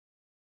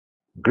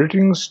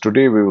Greetings.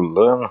 Today we will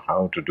learn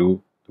how to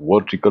do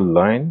vertical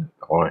line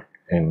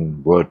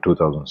in Word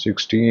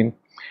 2016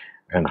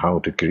 and how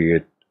to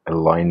create a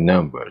line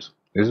numbers.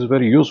 This is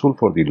very useful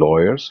for the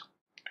lawyers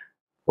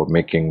for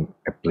making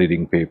a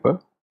pleading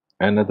paper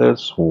and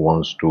others who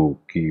wants to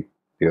keep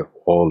their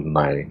all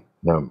 9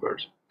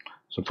 numbers.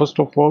 So first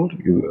of all,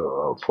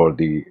 for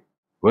the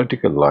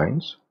vertical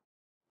lines,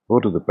 go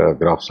to the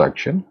paragraph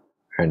section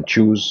and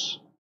choose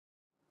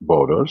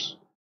borders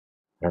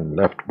and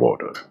left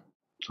border.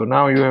 So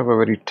now you have a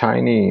very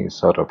tiny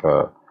sort of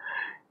a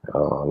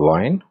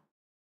line,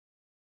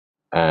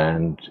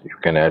 and you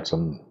can add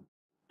some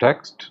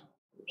text.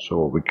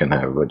 So we can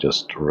have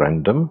just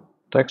random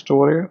text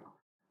over here.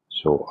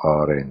 So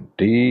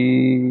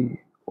RND,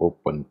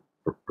 open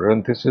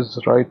parenthesis,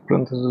 right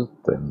parenthesis,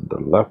 then the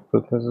left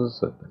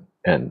parenthesis, and then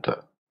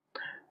enter.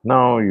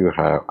 Now you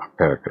have a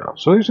paragraph.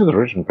 So this is the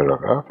written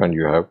paragraph, and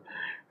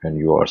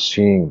you are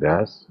seeing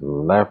that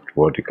left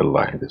vertical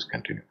line is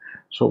continued.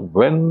 So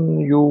when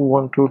you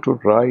want to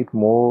write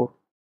more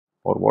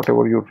or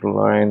whatever you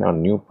line a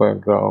new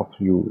paragraph,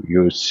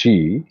 you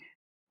see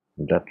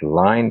that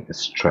line is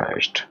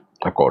stretched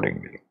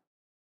accordingly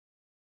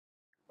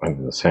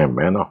in the same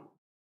manner.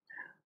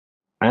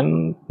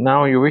 And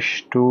now you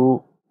wish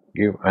to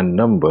give a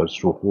numbers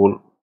to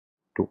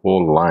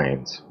all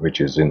lines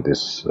which is in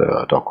this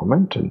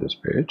document, in this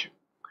page.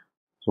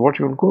 So what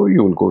you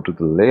will go to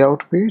the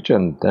layout page,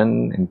 and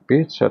then in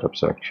page setup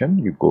section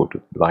you go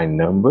to line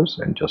numbers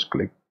and just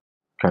click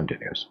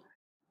continuous.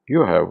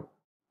 You have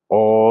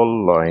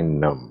all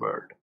line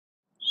numbered.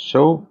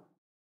 So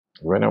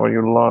whenever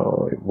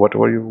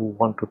whatever you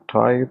want to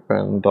type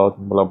and blah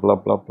blah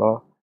blah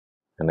blah,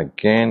 and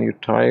again you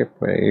type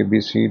A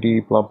B C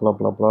D blah blah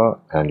blah blah,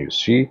 and you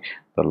see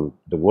the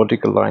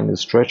vertical line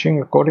is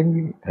stretching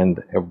accordingly,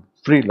 and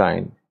every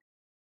line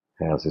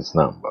has its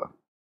number.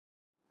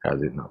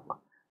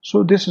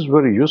 So this is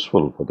very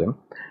useful for them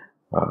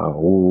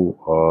who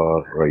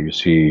are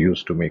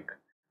used to make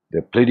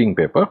their pleading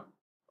paper.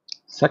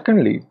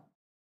 Secondly,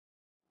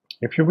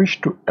 if you wish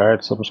to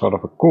add some sort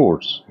of a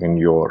quotes in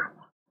your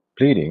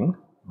pleading,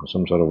 or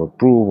some sort of a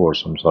proof or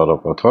some sort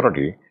of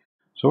authority,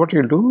 so what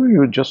you do,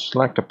 you just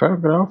select a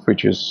paragraph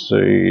which is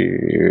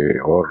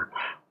or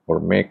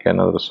make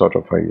another sort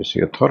of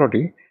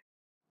authority.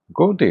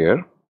 Go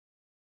there,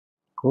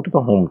 go to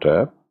the home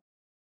tab,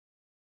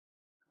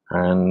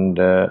 and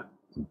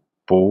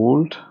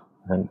bold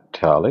and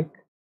italic.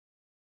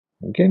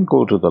 Again,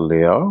 go to the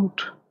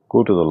layout,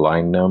 go to the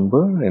line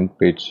number in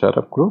page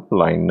setup group,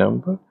 line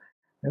number,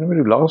 and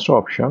very last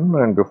option,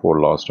 and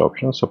before last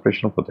option,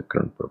 separation for the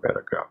current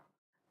paragraph.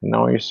 And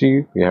now you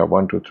see we have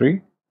 1 2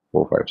 3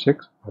 4 5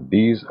 6.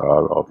 These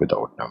are of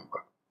without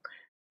number.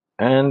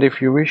 And if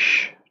you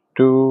wish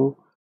to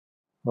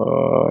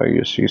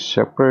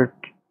separate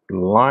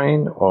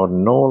line or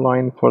no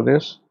line for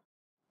this,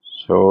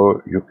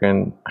 so you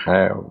can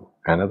have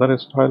another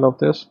style of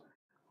this.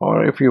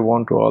 Or if you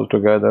want to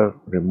altogether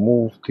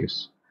remove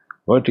this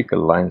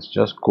vertical lines,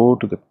 just go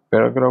to the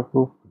paragraph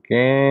group,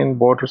 again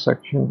border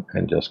section,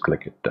 and just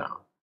click it down.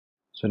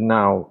 So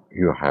now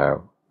you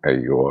have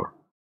your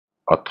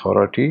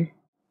authority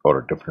or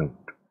a different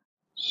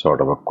sort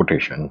of a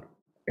quotation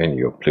in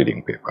your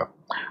pleading paper.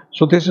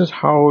 So this is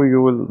how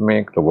you will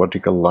make the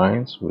vertical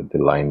lines with the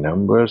line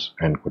numbers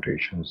and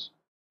quotations.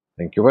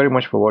 Thank you very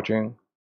much for watching.